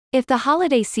If the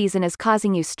holiday season is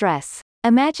causing you stress,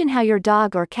 imagine how your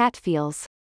dog or cat feels.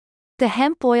 The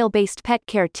hemp oil-based pet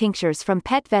care tinctures from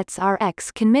PetVets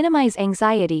RX can minimize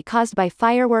anxiety caused by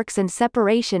fireworks and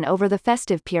separation over the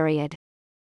festive period.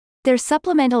 Their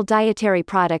supplemental dietary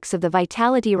products of the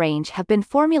Vitality range have been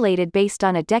formulated based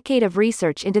on a decade of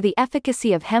research into the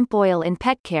efficacy of hemp oil in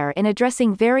pet care in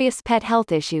addressing various pet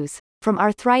health issues, from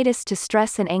arthritis to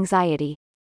stress and anxiety.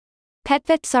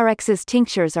 PetVets RX's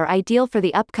tinctures are ideal for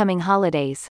the upcoming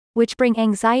holidays, which bring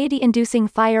anxiety-inducing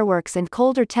fireworks and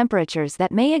colder temperatures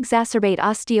that may exacerbate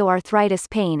osteoarthritis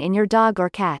pain in your dog or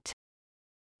cat.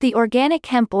 The organic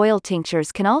hemp oil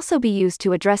tinctures can also be used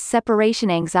to address separation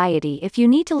anxiety if you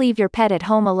need to leave your pet at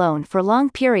home alone for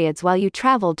long periods while you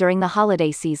travel during the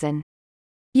holiday season.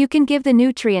 You can give the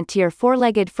nutrient to your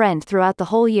four-legged friend throughout the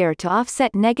whole year to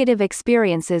offset negative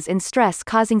experiences in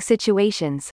stress-causing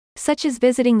situations, such as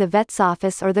visiting the vet's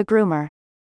office or the groomer.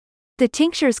 The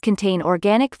tinctures contain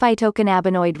organic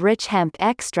phytocannabinoid-rich hemp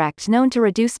extract known to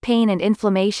reduce pain and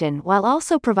inflammation while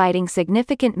also providing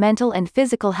significant mental and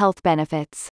physical health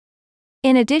benefits.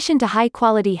 In addition to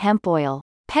high-quality hemp oil,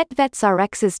 PetVets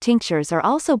RX's tinctures are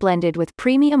also blended with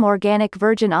premium organic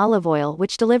virgin olive oil,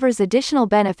 which delivers additional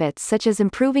benefits such as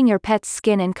improving your pet's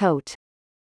skin and coat.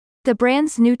 The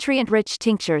brand's nutrient-rich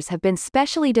tinctures have been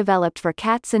specially developed for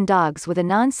cats and dogs with a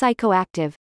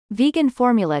non-psychoactive, vegan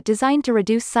formula designed to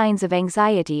reduce signs of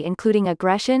anxiety including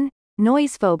aggression,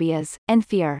 noise phobias, and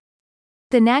fear.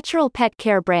 The Natural Pet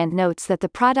Care brand notes that the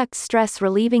product's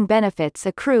stress-relieving benefits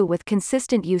accrue with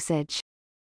consistent usage.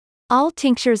 All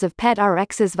tinctures of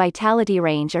PetRx's Vitality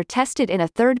range are tested in a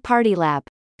third-party lab,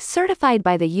 certified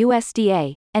by the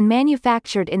USDA, and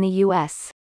manufactured in the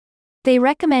U.S. They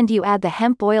recommend you add the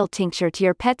hemp oil tincture to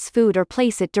your pet's food or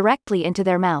place it directly into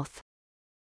their mouth.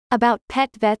 About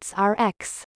PetVets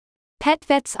RX.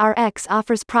 PetVets RX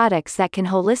offers products that can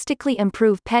holistically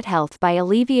improve pet health by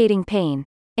alleviating pain,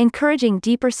 encouraging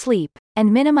deeper sleep,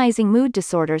 and minimizing mood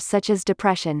disorders such as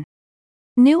depression.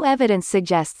 New evidence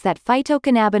suggests that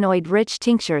phytocannabinoid-rich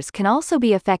tinctures can also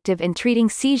be effective in treating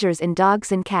seizures in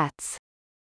dogs and cats.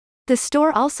 The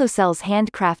store also sells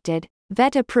handcrafted,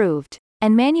 vet-approved,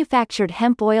 and manufactured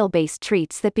hemp oil-based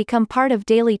treats that become part of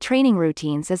daily training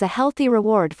routines as a healthy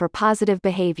reward for positive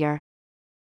behavior.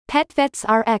 PetVets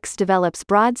RX develops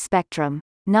broad-spectrum,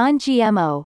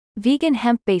 non-GMO, vegan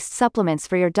hemp-based supplements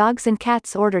for your dogs and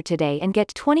cats. Order today and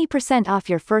get 20% off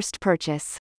your first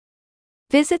purchase.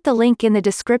 Visit the link in the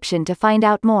description to find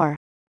out more.